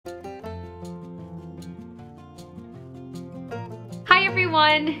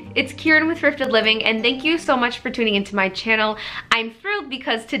everyone, it's Kieran with Thrifted Living, and thank you so much for tuning into my channel. I'm thrilled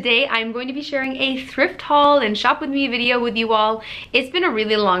because today I'm going to be sharing a thrift haul and shop with me video with you all. It's been a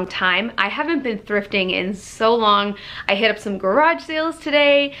really long time. I haven't been thrifting in so long. I hit up some garage sales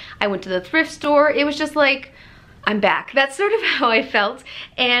today. I went to the thrift store. It was just like, I'm back. That's sort of how I felt.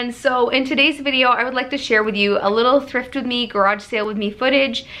 And so in today's video, I would like to share with you a little thrift with me, garage sale with me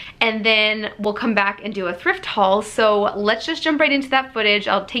footage, and then we'll come back and do a thrift haul. So let's just jump right into that footage.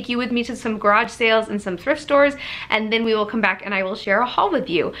 I'll take you with me to some garage sales and some thrift stores, and then we will come back and I will share a haul with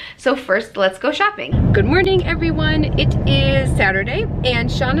you. So first, let's go shopping. Good morning, everyone. It is Saturday,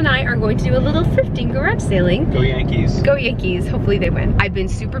 and Sean and I are going to do a little thrifting garage sailing. Go Yankees. Go Yankees. Hopefully they win. I've been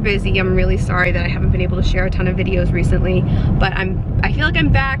super busy. I'm really sorry that I haven't been able to share a ton of videos recently, but I feel like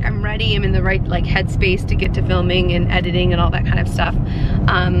I'm back. I'm ready. I'm in the right like headspace to get to filming and editing and all that kind of stuff.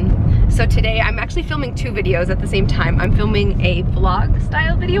 So today I'm actually filming two videos at the same time. I'm filming a vlog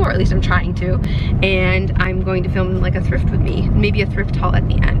style video, or at least I'm trying to, and I'm going to film like a thrift with me, maybe a thrift haul at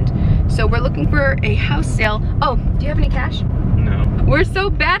the end. So we're looking for a house sale. Oh, do you have any cash? No. We're so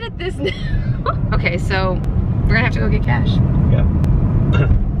bad at this now. Okay, so we're gonna have to go get cash. Yeah.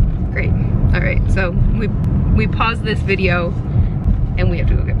 Great. All right, so we paused this video and we have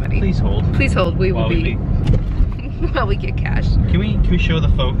to go get money. Please hold. Please hold. We will be while we get cash. Can we show the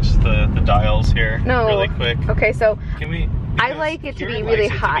folks the dials here? No. Really quick. Okay, so Can we? I like it to be Kieran really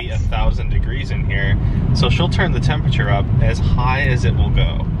likes it hot. to be 1,000 degrees in here, so she'll turn the temperature up as high as it will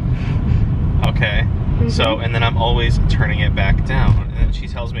go. Okay. So, and then I'm always turning it back down, and then she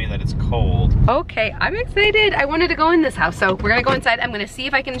tells me that it's cold. Okay, I'm excited. I wanted to go in this house, so we're gonna go inside. I'm gonna see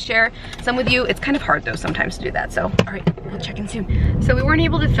if I can share some with you. It's kind of hard though sometimes to do that, so all right, we'll check in soon. So we weren't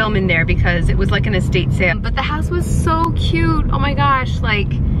able to film in there because it was like an estate sale, but the house was so cute. Oh my gosh,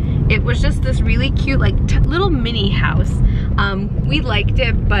 like it was just this really cute like little mini house. We liked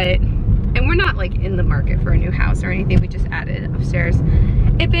it, and we're not like in the market for a new house or anything. We just added upstairs.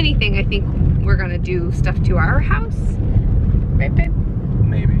 If anything, I think we're gonna do stuff to our house. Right, babe?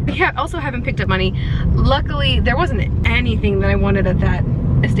 Maybe. We also haven't picked up money. Luckily, there wasn't anything that I wanted at that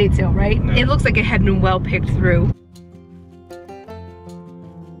estate sale, right? No. It looks like it had been well picked through.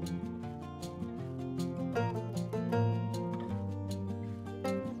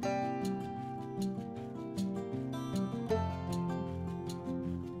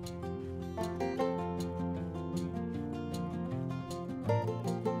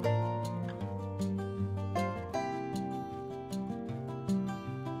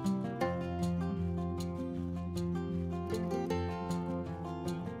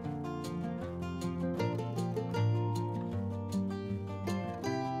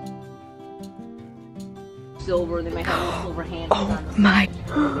 Silver, they might have little silver handles on them. My.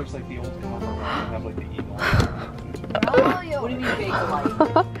 It looks like the old copper one. They have like the evil. What do you mean bake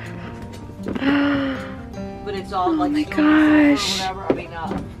like? But it's all like my silver, gosh. whatever. I mean,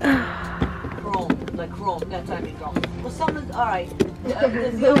 chrome, like chrome. That's what I mean, chrome. Well, something's all right.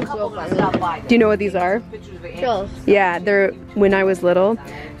 There's a couple that stop by. Do you know what these are? Pictures of animals. Yeah, they're, when I was little,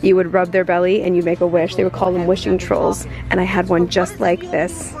 you would rub their belly and you make a wish. They would call them wishing trolls. And I had one just like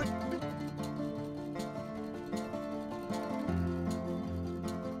this.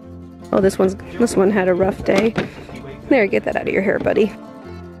 Oh, this one had a rough day. There, get that out of your hair, buddy.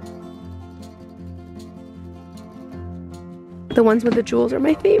 The ones with the jewels are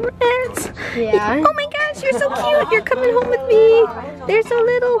my favorites. Yeah. Oh my gosh, you're so cute. You're coming home with me. They're so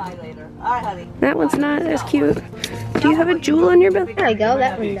little. Bye later. All right, honey. That one's not as cute. Do you have a jewel on your belly? There we go,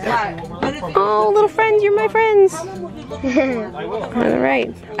 that one does. Oh, little friends, you're my friends. All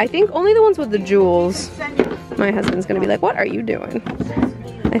right. I think only the ones with the jewels. My husband's gonna be like, what are you doing?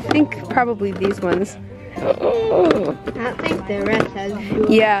 I think probably these ones. Oh. I don't think the rest has jewels.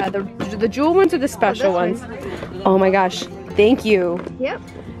 Yeah, the jewel ones are the special ones. Oh my gosh, thank you. Yep.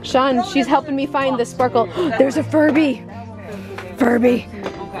 Sean, she's helping me find the sparkle. There's a Furby. Furby.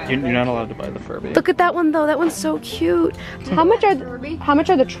 You're not allowed to buy the Furby. Look at that one though. That one's so cute. How much are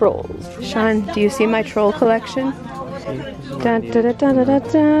the trolls? Sean, do you see my troll collection? Da, da, da, da, da,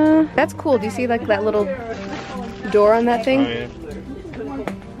 da. That's cool. Do you see like that little door on that thing? Oh, yeah.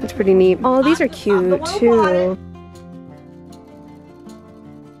 That's pretty neat. Oh, these are cute too.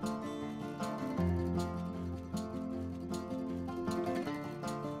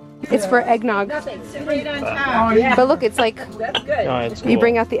 It's for eggnog. But look, it's like you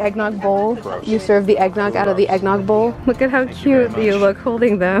bring out the eggnog bowl. You serve the eggnog out of the eggnog bowl. Look at how cute you look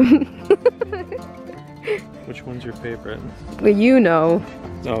holding them. Which one's your favorite? Well, you know.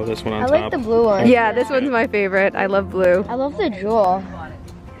 Oh, this one on I top. like the blue one. Yeah, this one's my favorite. I love blue. I love the jewel.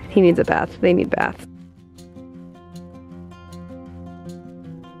 He needs a bath. They need baths.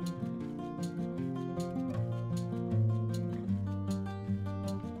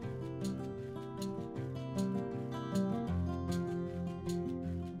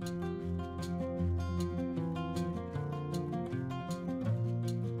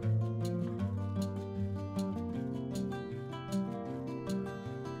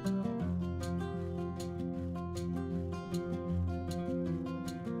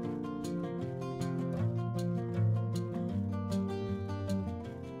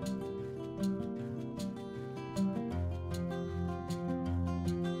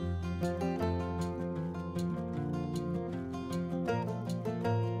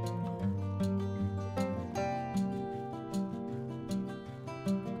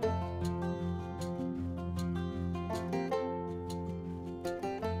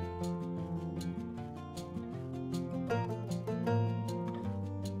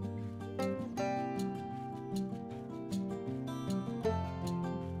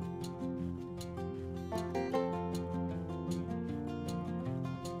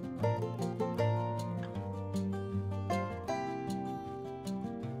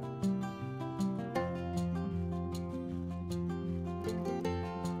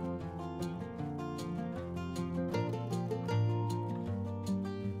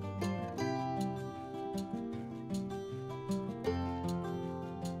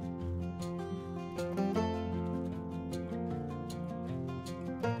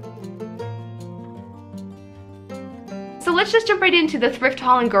 so let's just jump right into the thrift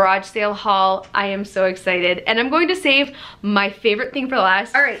haul and garage sale haul. I am so excited, and I'm going to save my favorite thing for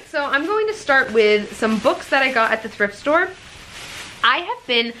last. All right, so I'm going to start with some books that I got at the thrift store. I have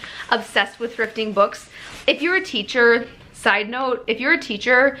been obsessed with thrifting books. If you're a teacher, side note, if you're a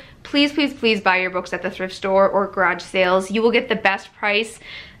teacher, please, please, please buy your books at the thrift store or garage sales. You will get the best price.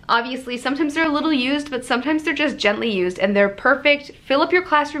 Obviously, sometimes they're a little used, but sometimes they're just gently used, and they're perfect. Fill up your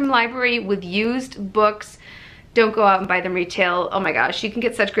classroom library with used books. Don't go out and buy them retail. Oh my gosh, you can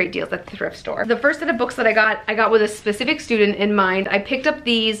get such great deals at the thrift store. The first set of books that I got with a specific student in mind. I picked up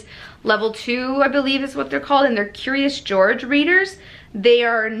these level 2, I believe is what they're called, and they're Curious George readers. They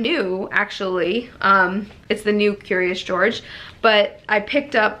are new, actually. It's the new Curious George, but I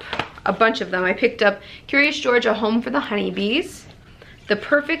picked up a bunch of them. I picked up Curious George, A Home for the Honeybees, The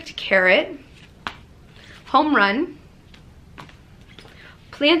Perfect Carrot, Home Run,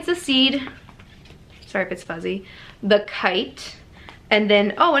 Plants a Seed, sorry if it's fuzzy, The Kite, and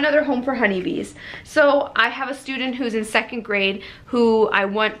then, oh, another Home for Honeybees. So I have a student who's in 2nd grade who I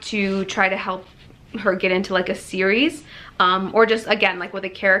want to try to help her get into like a series, or just again like with a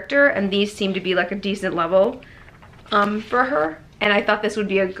character, and these seem to be like a decent level for her, and I thought this would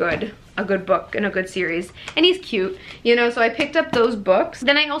be a good book and a good series, and he's cute, you know, so I picked up those books.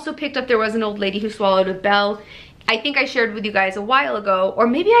 Then I also picked up There Was an Old Lady Who Swallowed a Bell. I think I shared with you guys a while ago, or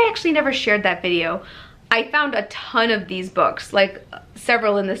maybe I actually never shared that video. I found a ton of these books, like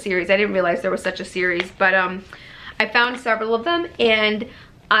several in the series. I didn't realize there was such a series, but I found several of them, and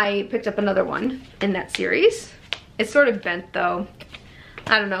I picked up another one in that series. It's sort of bent though.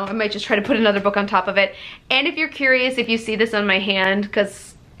 I don't know, I might just try to put another book on top of it. And if you're curious, if you see this on my hand,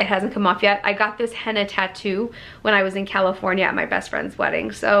 because it hasn't come off yet, I got this henna tattoo when I was in California at my best friend's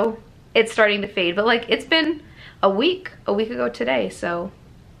wedding. So it's starting to fade, but like it's been a week ago today, so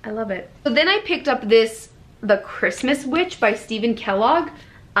I love it. So then I picked up this, The Christmas Witch by Stephen Kellogg.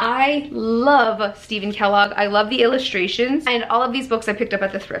 I love Stephen Kellogg. I love the illustrations, and all of these books I picked up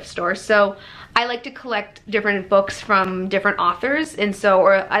at the thrift store. So I like to collect different books from different authors, and so,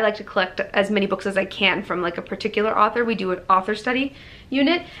 or I like to collect as many books as I can from like a particular author. We do an author study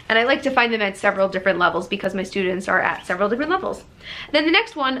unit, and I like to find them at several different levels because my students are at several different levels. Then the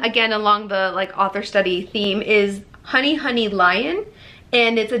next one, again along the like author study theme, is Honey Honey Lion,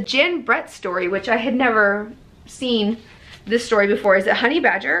 and it's a Jan Brett story, which I had never seen this story before. Is it Honey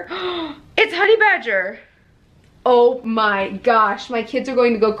Badger? It's Honey Badger. Oh my gosh, my kids are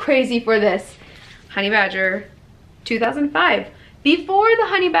going to go crazy for this. Honey Badger 2005, before the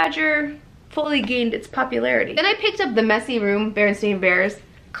Honey Badger fully gained its popularity. Then I picked up The Messy Room, Berenstain Bears,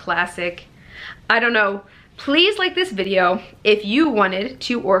 classic. I don't know, please like this video if you wanted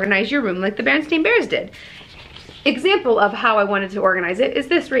to organize your room like the Berenstain Bears did. Example of how I wanted to organize it is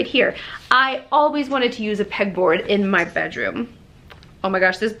this right here. I always wanted to use a pegboard in my bedroom. Oh my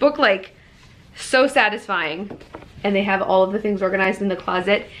gosh, this book, like, so satisfying. And they have all of the things organized in the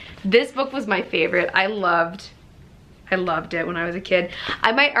closet. This book was my favorite. I loved it when I was a kid.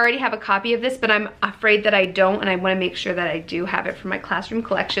 I might already have a copy of this, but I'm afraid that I don't, and I want to make sure that I do have it for my classroom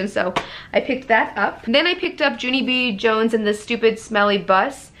collection, so I picked that up. Then I picked up Junie B. Jones and the Stupid Smelly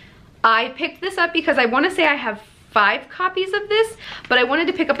Bus. I picked this up because I want to say I have 5 copies of this, but I wanted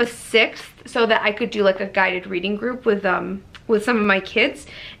to pick up a 6th so that I could do like a guided reading group with some of my kids.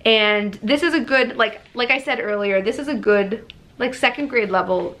 And this is a good, like I said earlier, this is a good like 2nd grade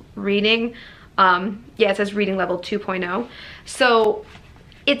level reading. Yeah, it says reading level 2.0. So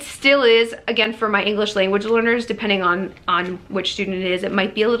it still is, again, for my English language learners, depending on which student it is, it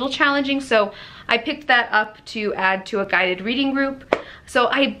might be a little challenging. So I picked that up to add to a guided reading group. So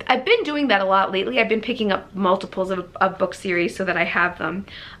I've been doing that a lot lately. I've been picking up multiples of book series so that I have them.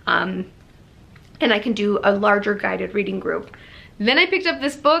 And I can do a larger guided reading group. Then I picked up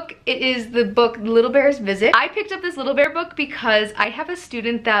this book. It is the book Little Bear's Visit. I picked up this Little Bear book because I have a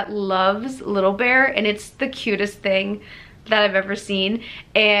student that loves Little Bear, and it's the cutest thing that I've ever seen.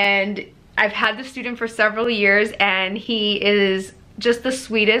 And I've had the student for several years, and he is just the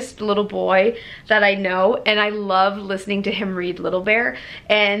sweetest little boy that I know, and I love listening to him read Little Bear.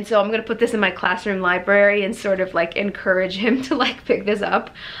 And so I'm gonna put this in my classroom library and sort of like encourage him to like pick this up.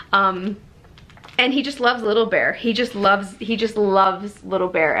 And he just loves Little Bear. He just loves Little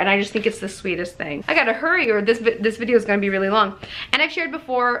Bear, and I just think it's the sweetest thing. I gotta hurry or this video is gonna be really long. And I've shared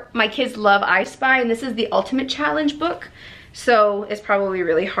before, my kids love I Spy, and this is the Ultimate Challenge book, so it's probably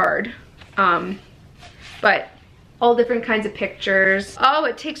really hard. But all different kinds of pictures. Oh,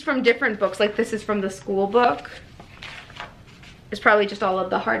 it takes from different books, like this is from the school book. is probably just all of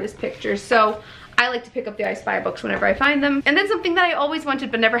the hardest pictures. So I like to pick up the I Spy books whenever I find them. And then something that I always wanted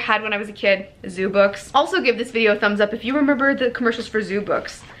but never had when I was a kid, Zoo books. Also give this video a thumbs up if you remember the commercials for Zoo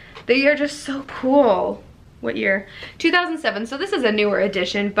books. They are just so cool. What year? 2007, so this is a newer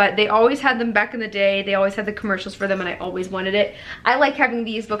edition, but they always had them back in the day. They always had the commercials for them and I always wanted it. I like having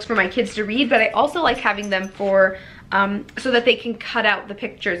these books for my kids to read, but I also like having them for so that they can cut out the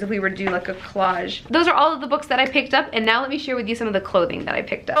pictures if we were to do like a collage. Those are all of the books that I picked up, and now let me share with you some of the clothing that I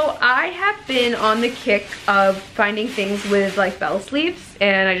picked up. So I have been on the kick of finding things with like bell sleeves,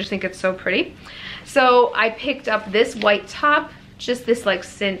 and I just think it's so pretty. So I picked up this white top, just this like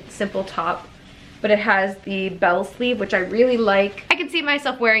simple top, but it has the bell sleeve, which I really like. I can see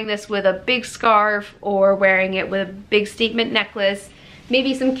myself wearing this with a big scarf or wearing it with a big statement necklace,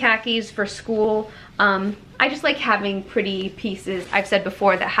 maybe some khakis for school. I just like having pretty pieces, I've said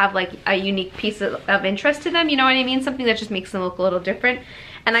before, that have like a unique piece of interest to them, you know what I mean? Something that just makes them look a little different.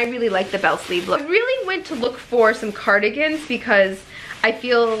 And I really like the bell sleeve look. I really went to look for some cardigans because I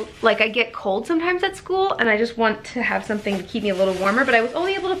feel like I get cold sometimes at school and I just want to have something to keep me a little warmer, but I was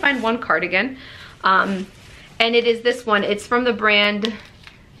only able to find one cardigan. And it is this one. It's from the brand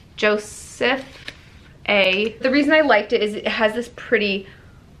Joseph A. The reason I liked it is it has this pretty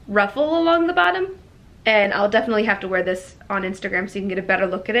ruffle along the bottom, and I'll definitely have to wear this on Instagram so you can get a better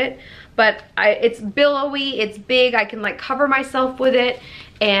look at it. But it's billowy, it's big, I can like cover myself with it,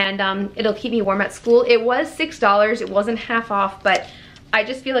 and it'll keep me warm at school. It was $6, it wasn't half off, but I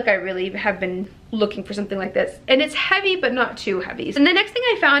just feel like I really have been looking for something like this. And it's heavy, but not too heavy. And the next thing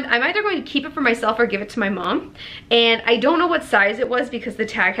I found, I'm either going to keep it for myself or give it to my mom. And I don't know what size it was because the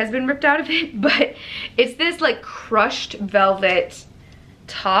tag has been ripped out of it, but it's this like crushed velvet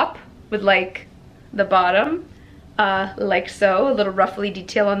top with like the bottom, like so, a little ruffly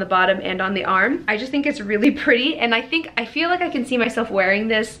detail on the bottom and on the arm. I just think it's really pretty, and I feel like I can see myself wearing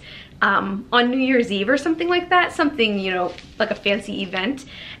this on New Year's Eve or something like that, something, you know, like a fancy event.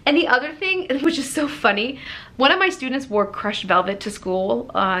 And the other thing, which is so funny, one of my students wore crushed velvet to school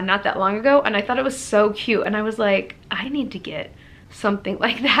not that long ago, and I thought it was so cute, and I was like, I need to get something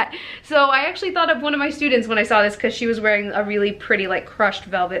like that. So I actually thought of one of my students when I saw this because she was wearing a really pretty like crushed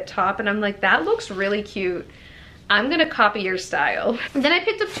velvet top, and I'm like, that looks really cute. I'm gonna copy your style. And then I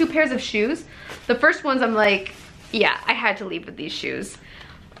picked up 2 pairs of shoes. The first ones I'm like, yeah, I had to leave with these shoes.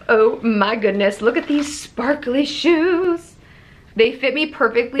 Oh my goodness, look at these sparkly shoes. They fit me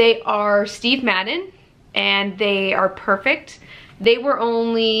perfectly. They are Steve Madden and they are perfect. They were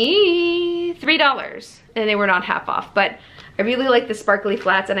only $3 and they were not half off, but I really like the sparkly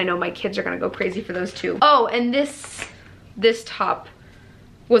flats and I know my kids are gonna go crazy for those too. Oh, and this top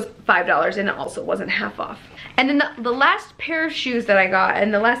was $5 and it also wasn't half off. And then the last pair of shoes that I got,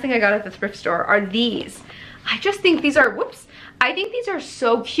 and the last thing I got at the thrift store, are these. I just think these are, whoops, I think these are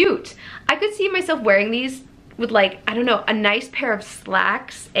so cute. I could see myself wearing these with like, I don't know, a nice pair of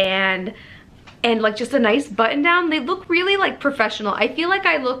slacks and like just a nice button down. They look really like professional. I feel like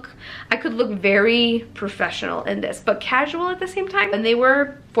I could look very professional in this, but casual at the same time. And they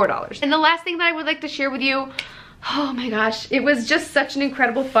were $4. And the last thing that I would like to share with you, oh my gosh, it was just such an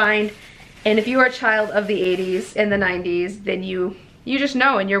incredible find. And if you are a child of the 80s and the 90s, then you just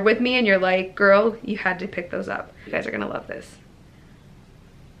know, and you're with me and you're like, girl, you had to pick those up. You guys are gonna love this.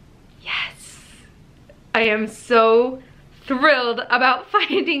 Yes. I am so thrilled about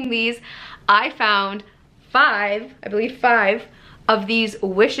finding these. I found 5, I believe 5, of these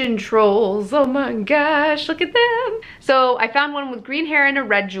wishing trolls. Oh my gosh, look at them. So I found one with green hair and a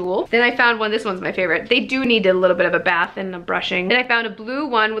red jewel. Then I found one, this one's my favorite. They do need a little bit of a bath and a brushing. Then I found a blue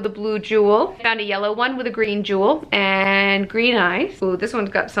one with a blue jewel. I found a yellow one with a green jewel and green eyes. Ooh, this one's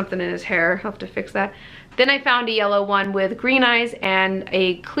got something in his hair. I'll have to fix that. Then I found a yellow one with green eyes and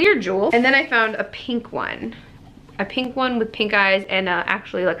a clear jewel. And then I found a pink one. A pink one with pink eyes and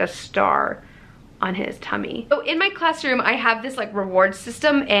actually like a star on his tummy. So in my classroom, I have this like reward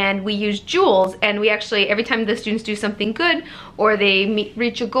system and we use jewels, and we actually, every time the students do something good or they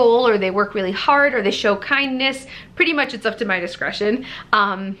reach a goal or they work really hard or they show kindness, pretty much it's up to my discretion.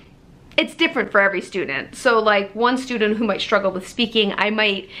 It's different for every student. So like one student who might struggle with speaking, I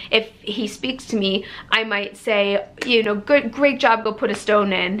might, if he speaks to me, I might say, you know, great job, go put a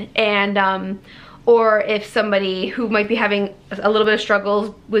stone in. And or if somebody who might be having a little bit of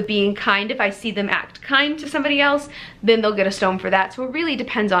struggles with being kind, if I see them act kind to somebody else, then they'll get a stone for that. So it really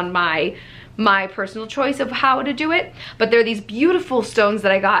depends on my my personal choice of how to do it, but they're these beautiful stones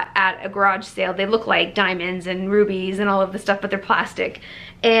that I got at a garage sale. They look like diamonds and rubies and all of the stuff, but they're plastic.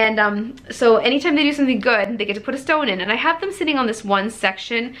 And so anytime they do something good, they get to put a stone in, and I have them sitting on this one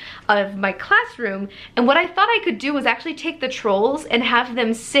section of my classroom. And what I thought I could do was actually take the trolls and have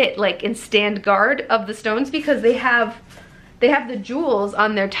them sit like and stand guard of the stones, because they have the jewels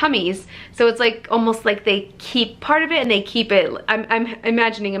on their tummies, so it's like almost like they keep part of it and they keep it. I'm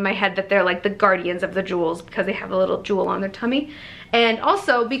imagining in my head that they're like the guardians of the jewels because they have a little jewel on their tummy. And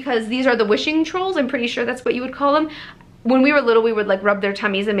also because these are the wishing trolls, I'm pretty sure that's what you would call them. When we were little, we would like rub their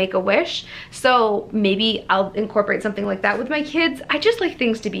tummies and make a wish. So maybe I'll incorporate something like that with my kids. I just like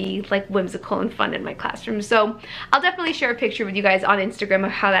things to be like whimsical and fun in my classroom. So I'll definitely share a picture with you guys on Instagram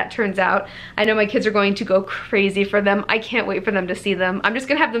of how that turns out. I know my kids are going to go crazy for them. I can't wait for them to see them. I'm just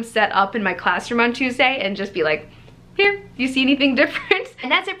gonna have them set up in my classroom on Tuesday and just be like, here, do you see anything different? And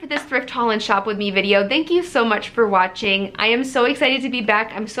that's it for this thrift haul and shop with me video. Thank you so much for watching. I am so excited to be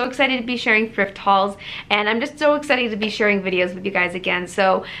back. I'm so excited to be sharing thrift hauls, and I'm just so excited to be sharing videos with you guys again.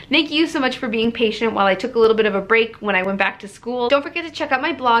 So thank you so much for being patient while I took a little bit of a break when I went back to school. Don't forget to check out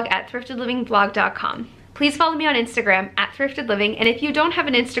my blog at thriftedlivingblog.com. Please follow me on Instagram at thriftedliving, and if you don't have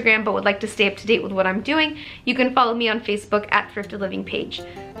an Instagram but would like to stay up to date with what I'm doing, you can follow me on Facebook at Thrifted Living page.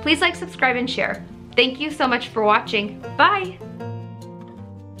 Please like, subscribe, and share. Thank you so much for watching. Bye!